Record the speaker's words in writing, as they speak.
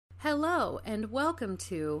Hello, and welcome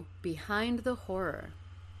to Behind the Horror.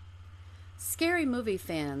 Scary movie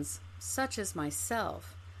fans, such as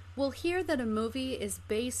myself, will hear that a movie is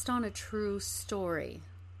based on a true story.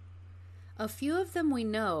 A few of them we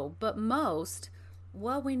know, but most,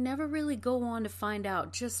 well, we never really go on to find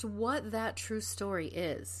out just what that true story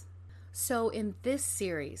is. So in this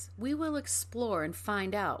series, we will explore and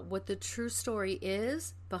find out what the true story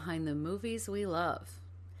is behind the movies we love.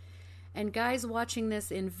 And guys watching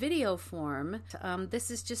this in video form,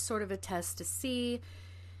 this is just sort of a test to see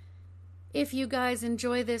if you guys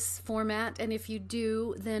enjoy this format, and if you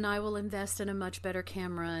do, then I will invest in a much better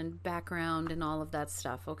camera and background and all of that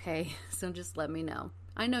stuff, okay? So just let me know.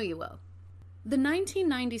 I know you will. The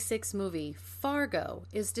 1996 movie Fargo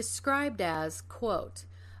is described as, quote,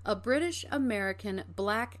 a British-American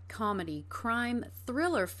black comedy crime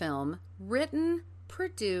thriller film written,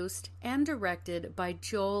 produced, and directed by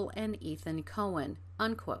Joel and Ethan Coen,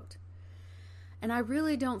 unquote. And I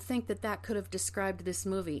really don't think that could have described this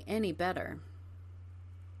movie any better.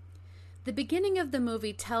 The beginning of the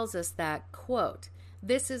movie tells us that, quote,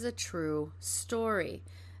 this is a true story.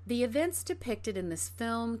 The events depicted in this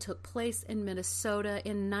film took place in Minnesota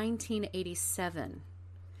in 1987.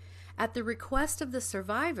 At the request of the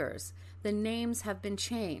survivors, the names have been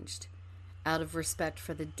changed. Out of respect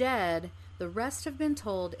for the dead, the rest have been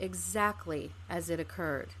told exactly as it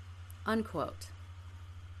occurred, unquote.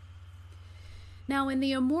 Now, in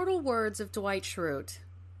the immortal words of Dwight Schrute,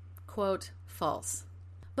 quote, false.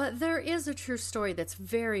 But there is a true story that's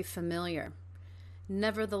very familiar.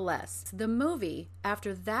 Nevertheless, the movie,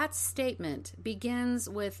 after that statement, begins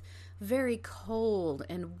with very cold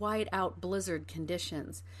and white-out blizzard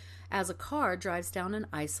conditions as a car drives down an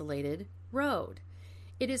isolated road.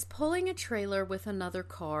 It is pulling a trailer with another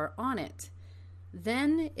car on it.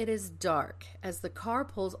 Then it is dark as the car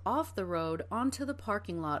pulls off the road onto the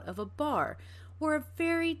parking lot of a bar where a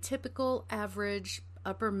very typical, average,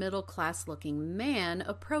 upper middle class looking man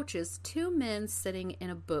approaches two men sitting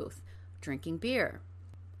in a booth drinking beer.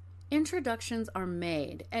 Introductions are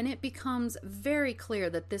made, and it becomes very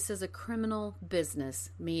clear that this is a criminal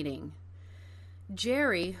business meeting.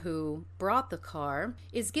 Jerry, who brought the car,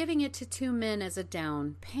 is giving it to two men as a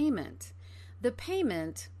down payment. The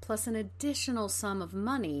payment, plus an additional sum of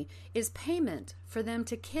money, is payment for them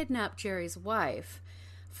to kidnap Jerry's wife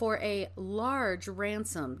for a large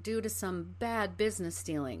ransom due to some bad business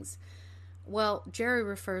dealings. Well, Jerry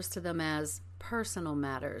refers to them as personal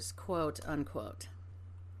matters, quote unquote.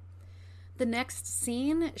 The next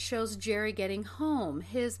scene shows Jerry getting home,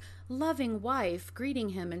 his loving wife greeting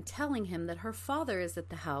him and telling him that her father is at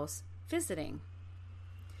the house visiting.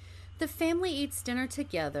 The family eats dinner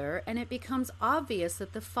together, and it becomes obvious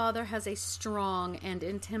that the father has a strong and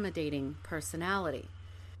intimidating personality.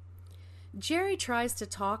 Jerry tries to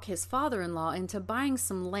talk his father-in-law into buying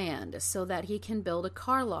some land so that he can build a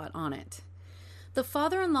car lot on it. The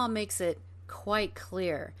father-in-law makes it quite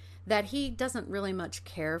clear that he doesn't really much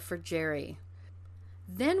care for Jerry.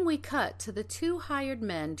 Then we cut to the two hired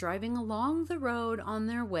men driving along the road on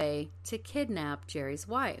their way to kidnap Jerry's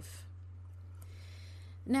wife.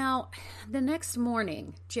 Now, the next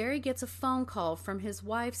morning, Jerry gets a phone call from his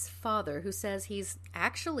wife's father who says he's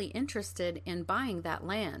actually interested in buying that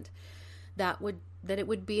land, that it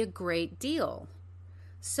would be a great deal.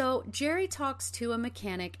 So Jerry talks to a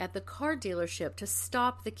mechanic at the car dealership to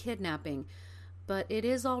stop the kidnapping, but it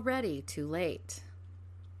is already too late.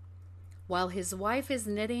 While his wife is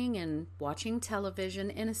knitting and watching television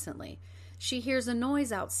innocently, she hears a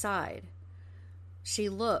noise outside. She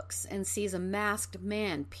looks and sees a masked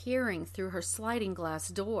man peering through her sliding glass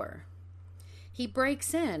door. He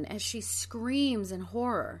breaks in as she screams in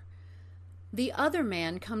horror. The other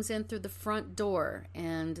man comes in through the front door,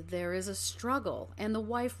 and there is a struggle, and the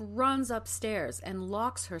wife runs upstairs and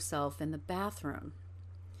locks herself in the bathroom.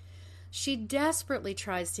 She desperately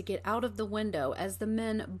tries to get out of the window as the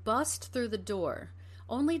men bust through the door,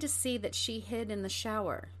 only to see that she hid in the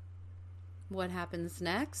shower. What happens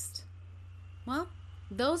next? Well,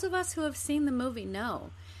 those of us who have seen the movie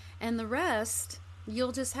know, and the rest,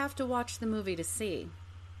 you'll just have to watch the movie to see.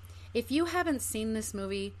 If you haven't seen this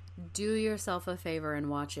movie, do yourself a favor and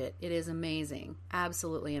watch it. It is amazing.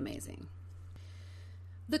 Absolutely amazing.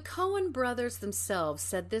 The Coen brothers themselves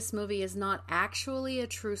said this movie is not actually a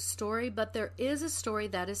true story, but there is a story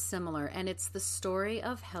that is similar, and it's the story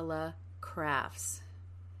of Hella Crafts.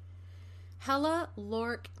 Hella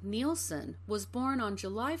Lork Nielsen was born on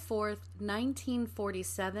July 4th,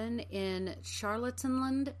 1947 in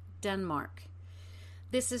Charlottenlund, Denmark.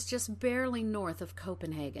 This is just barely north of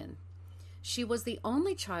Copenhagen. She was the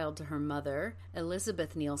only child to her mother,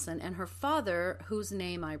 Elizabeth Nielsen, and her father, whose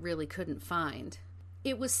name I really couldn't find.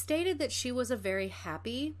 It was stated that she was a very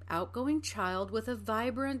happy, outgoing child with a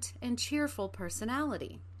vibrant and cheerful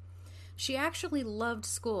personality. She actually loved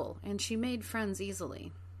school, and she made friends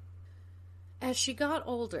easily. As she got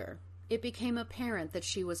older, it became apparent that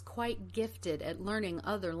she was quite gifted at learning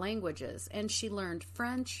other languages, and she learned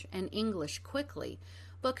French and English quickly,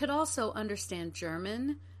 but could also understand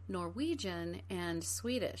German, Norwegian, and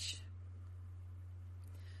Swedish.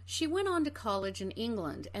 She went on to college in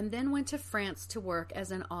England and then went to France to work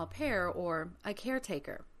as an au pair or a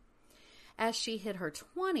caretaker. As she hit her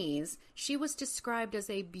 20s, she was described as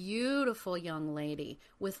a beautiful young lady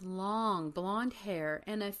with long blonde hair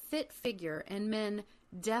and a fit figure, and men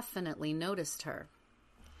definitely noticed her.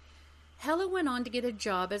 Hella went on to get a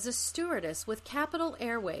job as a stewardess with Capital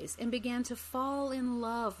Airways and began to fall in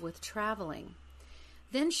love with traveling.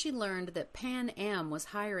 Then she learned that Pan Am was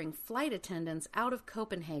hiring flight attendants out of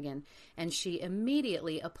Copenhagen, and she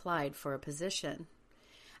immediately applied for a position.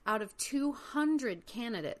 Out of 200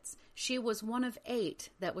 candidates, she was one of 8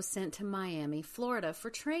 that was sent to Miami, Florida for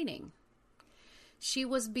training. She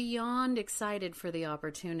was beyond excited for the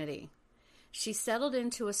opportunity. She settled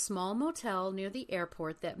into a small motel near the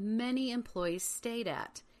airport that many employees stayed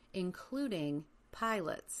at, including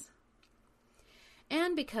pilots.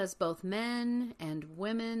 And because both men and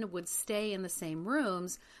women would stay in the same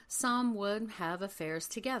rooms, some would have affairs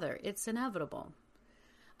together. It's inevitable.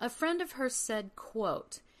 A friend of hers said,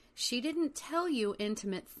 quote, "She didn't tell you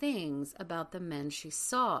intimate things about the men she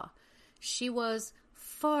saw. She was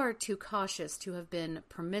far too cautious to have been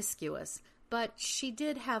promiscuous, but she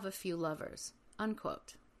did have a few lovers,"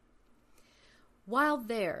 unquote. While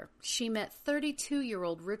there, she met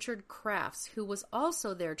 32-year-old Richard Crafts, who was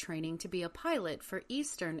also there training to be a pilot for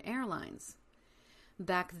Eastern Airlines.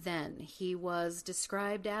 Back then, he was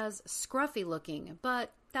described as scruffy-looking,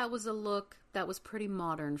 but that was a look that was pretty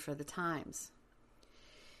modern for the times.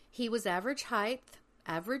 He was average height,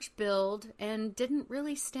 average build, and didn't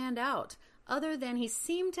really stand out, other than he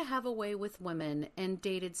seemed to have a way with women and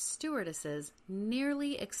dated stewardesses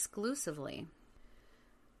nearly exclusively.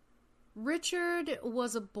 Richard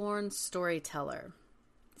was a born storyteller,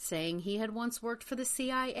 saying he had once worked for the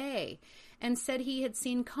CIA and said he had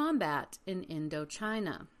seen combat in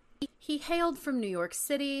Indochina. He hailed from New York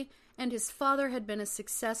City, and his father had been a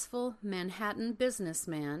successful Manhattan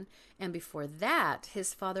businessman, and before that,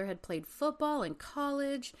 his father had played football in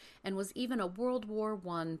college and was even a World War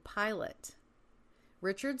I pilot.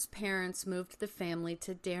 Richard's parents moved the family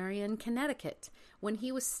to Darien, Connecticut, when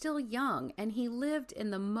he was still young, and he lived in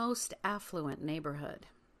the most affluent neighborhood.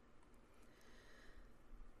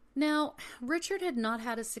 Now, Richard had not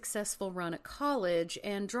had a successful run at college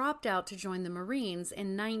and dropped out to join the Marines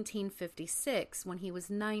in 1956 when he was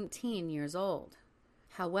 19 years old.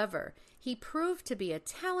 However, he proved to be a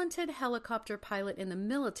talented helicopter pilot in the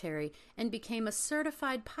military and became a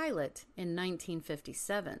certified pilot in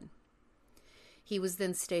 1957. He was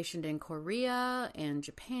then stationed in Korea and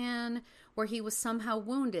Japan, where he was somehow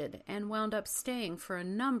wounded and wound up staying for a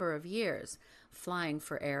number of years, flying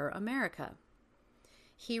for Air America.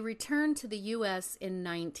 He returned to the U.S. in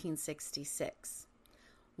 1966.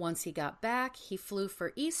 Once he got back, he flew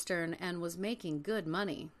for Eastern and was making good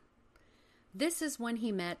money. This is when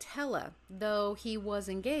he met Hella, though he was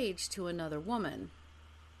engaged to another woman.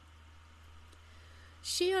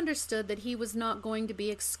 She understood that he was not going to be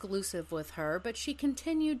exclusive with her, but she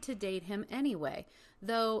continued to date him anyway,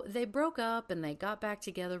 though they broke up and they got back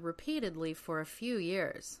together repeatedly for a few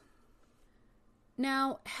years.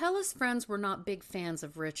 Now, Hella's friends were not big fans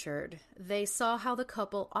of Richard. They saw how the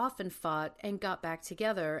couple often fought and got back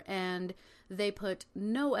together, and they put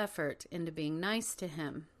no effort into being nice to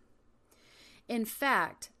him. In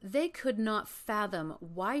fact, they could not fathom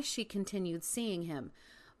why she continued seeing him.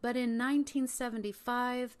 But in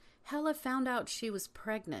 1975, Hella found out she was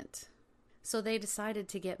pregnant, so they decided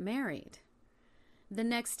to get married. The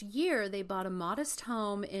next year, they bought a modest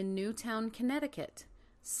home in Newtown, Connecticut.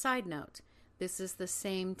 Side note, this is the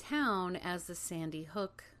same town as the Sandy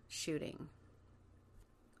Hook shooting.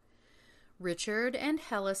 Richard and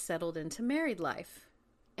Hella settled into married life,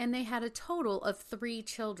 and they had a total of 3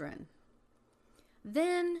 children.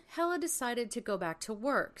 Then Hella decided to go back to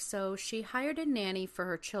work, so she hired a nanny for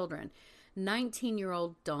her children,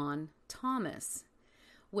 19-year-old Dawn Thomas.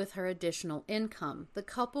 With her additional income, the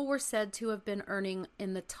couple were said to have been earning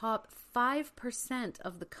in the top 5%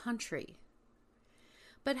 of the country.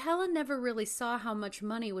 But Hella never really saw how much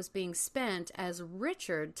money was being spent, as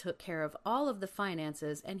Richard took care of all of the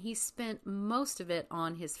finances and he spent most of it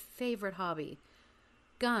on his favorite hobby,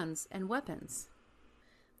 guns, and weapons.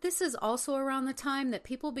 This is also around the time that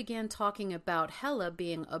people began talking about Hella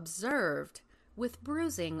being observed with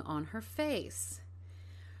bruising on her face.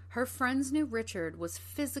 Her friends knew Richard was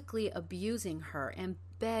physically abusing her and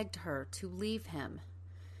begged her to leave him.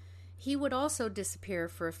 He would also disappear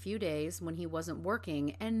for a few days when he wasn't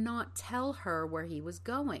working and not tell her where he was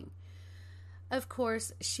going. Of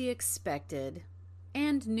course, she expected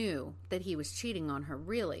and knew that he was cheating on her,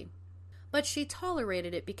 really. But she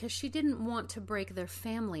tolerated it because she didn't want to break their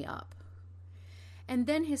family up. And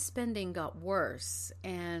then his spending got worse,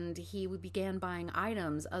 and he began buying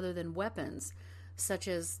items other than weapons, such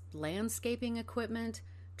as landscaping equipment,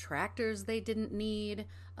 tractors they didn't need,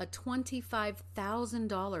 a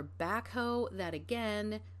 $25,000 backhoe that,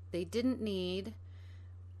 again, they didn't need.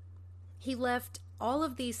 He left all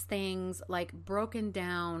of these things like broken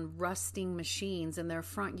down, rusting machines in their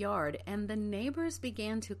front yard, and the neighbors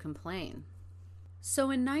began to complain.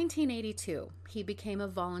 So in 1982, he became a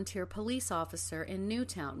volunteer police officer in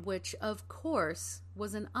Newtown, which, of course,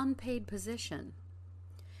 was an unpaid position.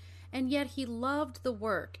 And yet he loved the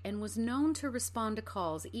work and was known to respond to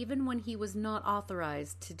calls even when he was not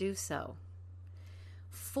authorized to do so.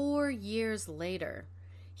 4 years later,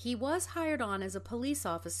 he was hired on as a police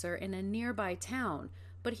officer in a nearby town,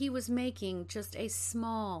 but he was making just a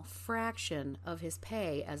small fraction of his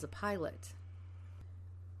pay as a pilot.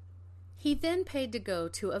 He then paid to go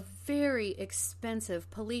to a very expensive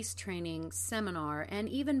police training seminar and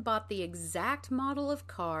even bought the exact model of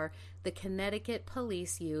car the Connecticut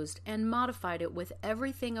police used and modified it with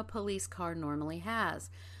everything a police car normally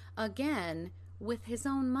has, again, with his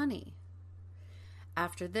own money.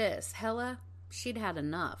 After this, Hella, she'd had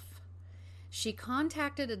enough. She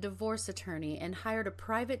contacted a divorce attorney and hired a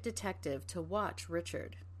private detective to watch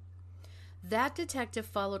Richard. That detective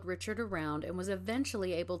followed Richard around and was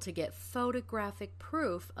eventually able to get photographic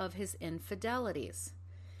proof of his infidelities.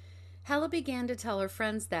 Hella began to tell her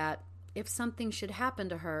friends that, if something should happen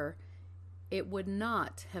to her, it would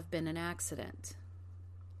not have been an accident.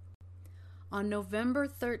 On November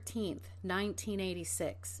 13th,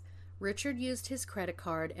 1986, Richard used his credit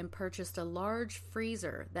card and purchased a large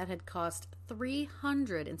freezer that had cost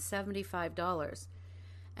 $375,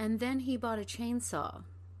 and then he bought a chainsaw.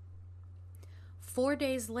 4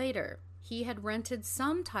 days later, he had rented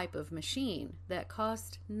some type of machine that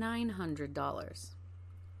cost $900.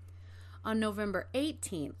 On November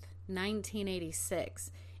 18th,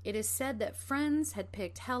 1986, it is said that friends had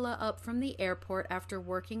picked Hella up from the airport after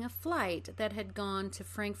working a flight that had gone to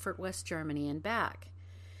Frankfurt, West Germany and back.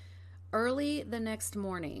 Early the next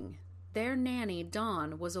morning, their nanny,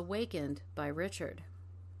 Dawn, was awakened by Richard.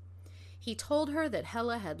 He told her that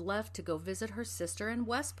Hella had left to go visit her sister in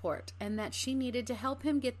Westport and that she needed to help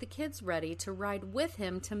him get the kids ready to ride with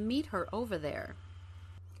him to meet her over there.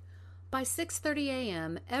 By 6:30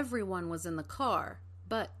 a.m., everyone was in the car,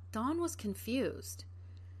 but Dawn was confused.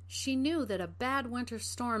 She knew that a bad winter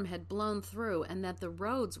storm had blown through and that the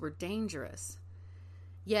roads were dangerous.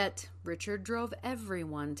 Yet, Richard drove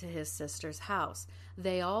everyone to his sister's house.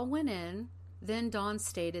 They all went in. Then Dawn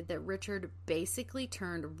stated that Richard basically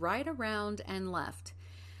turned right around and left,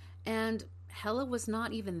 and Hella was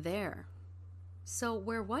not even there. So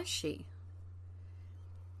where was she?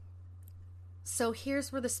 So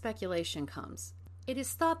here's where the speculation comes. It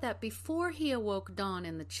is thought that before he awoke Dawn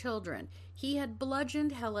and the children, he had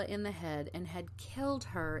bludgeoned Hella in the head and had killed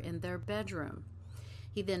her in their bedroom.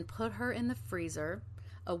 He then put her in the freezer,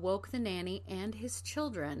 awoke the nanny and his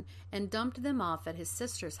children, and dumped them off at his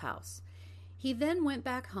sister's house. He then went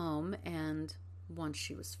back home and, once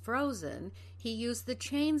she was frozen, he used the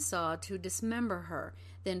chainsaw to dismember her,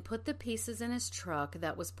 then put the pieces in his truck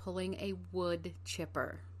that was pulling a wood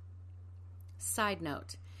chipper. Side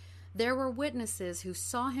note, there were witnesses who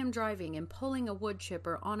saw him driving and pulling a wood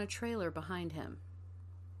chipper on a trailer behind him.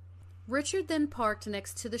 Richard then parked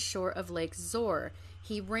next to the shore of Lake Zor.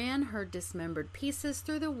 He ran her dismembered pieces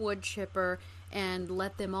through the wood chipper and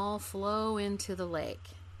let them all flow into the lake.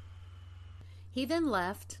 He then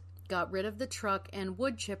left, got rid of the truck and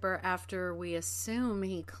wood chipper after we assume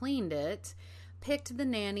he cleaned it, picked the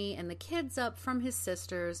nanny and the kids up from his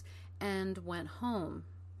sister's, and went home.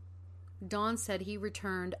 Dawn said he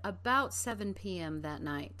returned about 7 p.m. that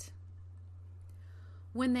night.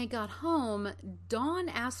 When they got home, Dawn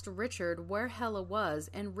asked Richard where Hella was,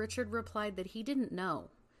 and Richard replied that he didn't know.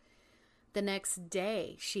 The next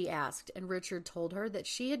day, she asked, and Richard told her that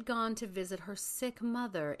she had gone to visit her sick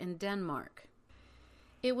mother in Denmark.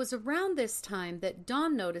 It was around this time that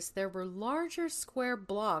Dawn noticed there were larger square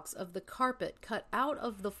blocks of the carpet cut out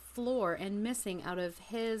of the floor and missing out of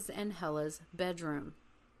his and Hella's bedroom.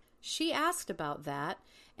 She asked about that,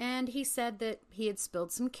 and he said that he had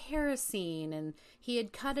spilled some kerosene and he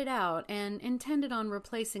had cut it out and intended on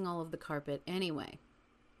replacing all of the carpet anyway.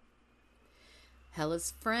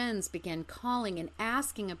 Hella's friends began calling and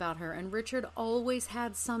asking about her, and Richard always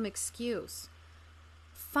had some excuse.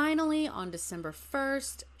 Finally, on December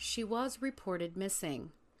 1st, she was reported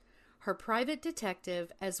missing. Her private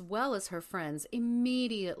detective, as well as her friends,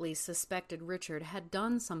 immediately suspected Richard had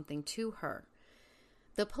done something to her.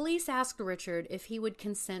 The police asked Richard if he would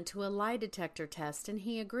consent to a lie detector test, and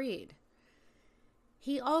he agreed.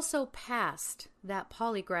 He also passed that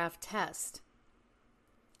polygraph test.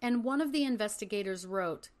 And one of the investigators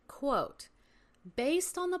wrote, quote,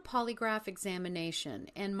 "Based on the polygraph examination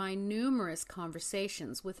and my numerous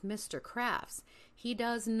conversations with Mr. Crafts, he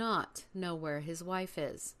does not know where his wife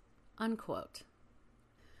is." Unquote.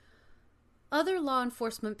 Other law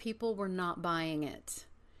enforcement people were not buying it.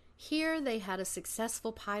 Here they had a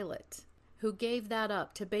successful pilot who gave that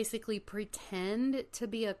up to basically pretend to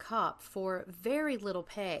be a cop for very little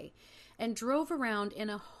pay and drove around in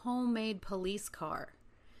a homemade police car.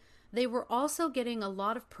 They were also getting a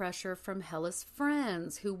lot of pressure from Hella's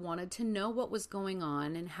friends who wanted to know what was going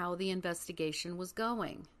on and how the investigation was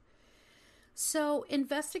going. So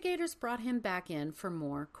investigators brought him back in for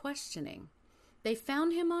more questioning. They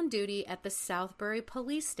found him on duty at the Southbury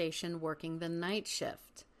police station working the night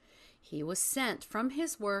shift. He was sent from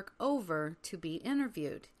his work over to be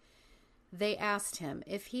interviewed. They asked him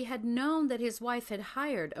if he had known that his wife had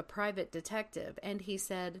hired a private detective, and he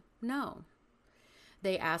said no.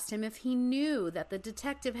 They asked him if he knew that the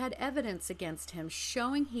detective had evidence against him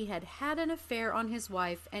showing he had had an affair on his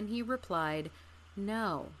wife, and he replied,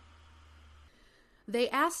 no. They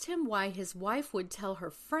asked him why his wife would tell her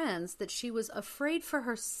friends that she was afraid for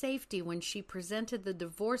her safety when she presented the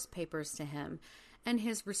divorce papers to him, and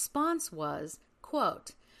his response was,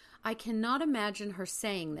 quote, "I cannot imagine her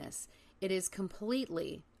saying this. It is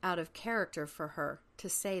completely out of character for her to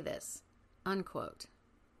say this." Unquote.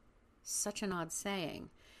 Such an odd saying.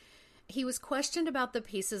 He was questioned about the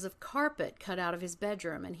pieces of carpet cut out of his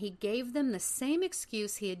bedroom, and he gave them the same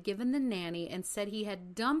excuse he had given the nanny and said he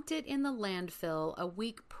had dumped it in the landfill a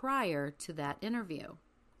week prior to that interview.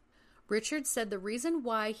 Richard said the reason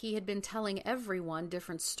why he had been telling everyone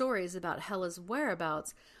different stories about Hella's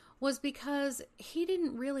whereabouts was because he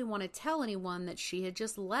didn't really want to tell anyone that she had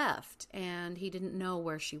just left and he didn't know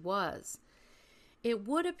where she was. It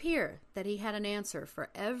would appear that he had an answer for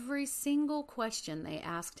every single question they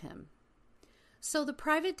asked him. So the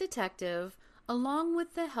private detective, along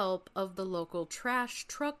with the help of the local trash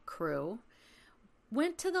truck crew,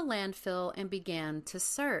 went to the landfill and began to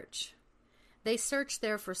search. They searched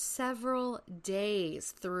there for several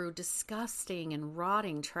days through disgusting and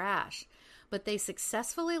rotting trash, but they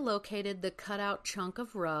successfully located the cutout chunk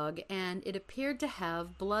of rug, and it appeared to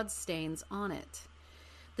have blood stains on it.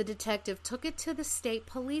 The detective took it to the state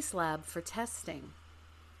police lab for testing.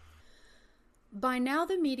 By now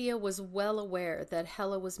the media was well aware that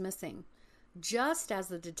Hella was missing, just as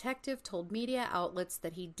the detective told media outlets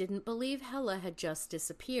that he didn't believe Hella had just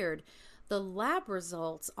disappeared. The lab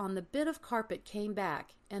results on the bit of carpet came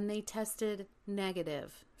back, and they tested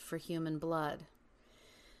negative for human blood.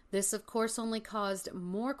 This, of course, only caused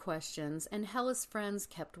more questions, and Hella's friends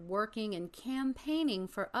kept working and campaigning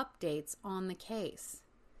for updates on the case.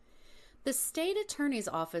 The state attorney's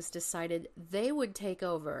office decided they would take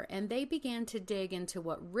over, and they began to dig into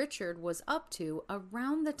what Richard was up to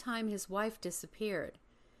around the time his wife disappeared.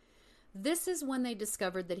 This is when they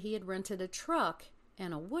discovered that he had rented a truck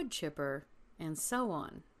and a wood chipper, and so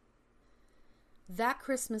on. That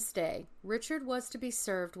Christmas Day, Richard was to be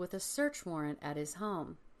served with a search warrant at his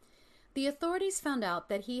home. The authorities found out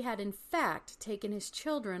that he had in fact taken his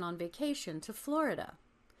children on vacation to Florida.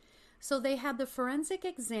 So they had the forensic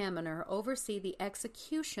examiner oversee the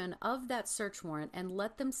execution of that search warrant and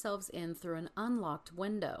let themselves in through an unlocked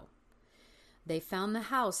window. They found the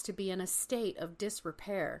house to be in a state of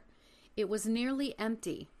disrepair. It was nearly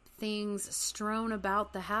empty, things strewn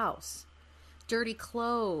about the house, dirty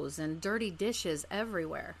clothes and dirty dishes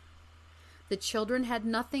everywhere. The children had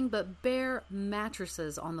nothing but bare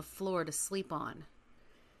mattresses on the floor to sleep on.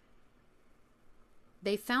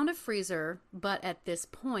 They found a freezer, but at this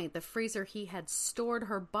point, the freezer he had stored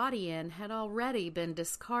her body in had already been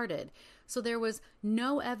discarded, so there was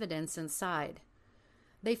no evidence inside.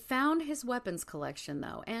 They found his weapons collection,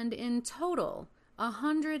 though, and in total,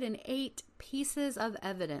 108 pieces of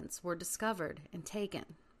evidence were discovered and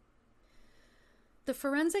taken. The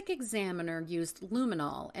forensic examiner used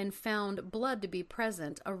luminol and found blood to be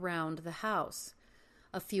present around the house.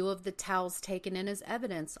 A few of the towels taken in as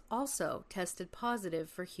evidence also tested positive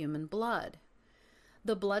for human blood.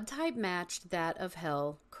 The blood type matched that of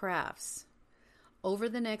Hal Crafts. Over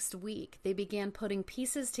the next week, they began putting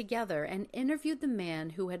pieces together and interviewed the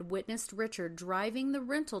man who had witnessed Richard driving the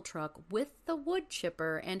rental truck with the wood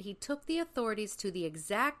chipper, and he took the authorities to the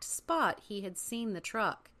exact spot he had seen the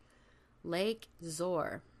truck, Lake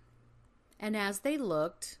Zor. And as they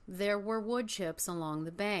looked, there were wood chips along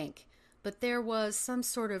the bank, but there was some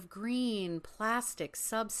sort of green plastic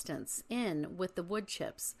substance in with the wood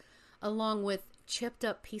chips, along with chipped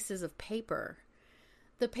up pieces of paper.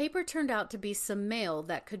 The paper turned out to be some mail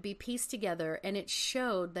that could be pieced together, and it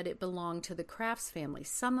showed that it belonged to the Crafts family.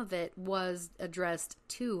 Some of it was addressed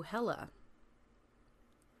to Hella.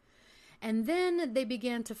 And then they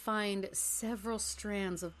began to find several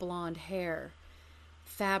strands of blonde hair,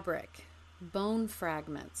 fabric, bone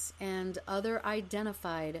fragments, and other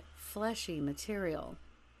identified fleshy material.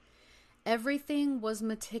 Everything was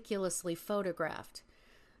meticulously photographed.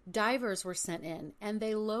 Divers were sent in, and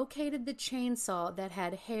they located the chainsaw that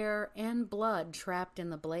had hair and blood trapped in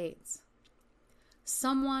the blades.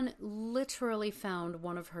 Someone literally found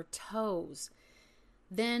one of her toes,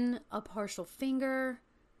 then a partial finger,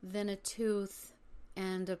 then a tooth,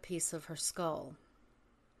 and a piece of her skull.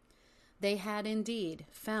 They had indeed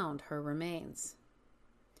found her remains.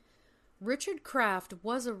 Richard Kraft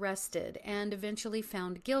was arrested and eventually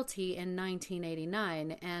found guilty in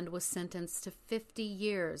 1989 and was sentenced to 50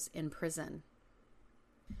 years in prison.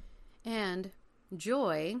 And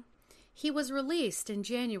Joy, he was released in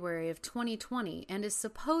January of 2020 and is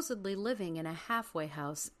supposedly living in a halfway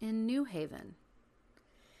house in New Haven.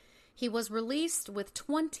 He was released with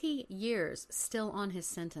 20 years still on his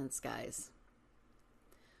sentence, guys.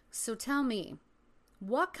 So tell me,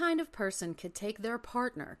 what kind of person could take their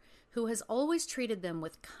partner who has always treated them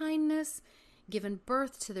with kindness, given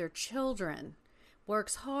birth to their children,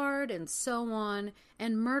 works hard and so on,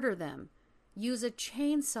 and murder them, use a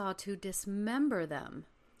chainsaw to dismember them,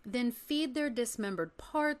 then feed their dismembered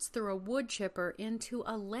parts through a wood chipper into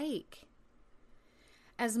a lake?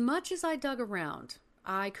 As much as I dug around,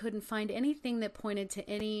 I couldn't find anything that pointed to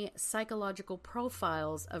any psychological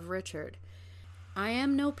profiles of Richard. I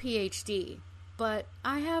am no PhD, but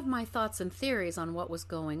I have my thoughts and theories on what was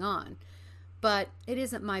going on. But it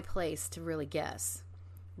isn't my place to really guess.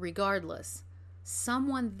 Regardless,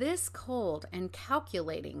 someone this cold and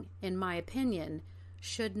calculating, in my opinion,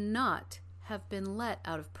 should not have been let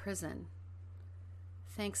out of prison.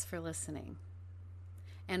 Thanks for listening.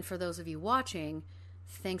 And for those of you watching,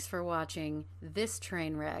 thanks for watching this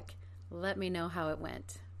train wreck. Let me know how it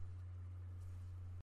went.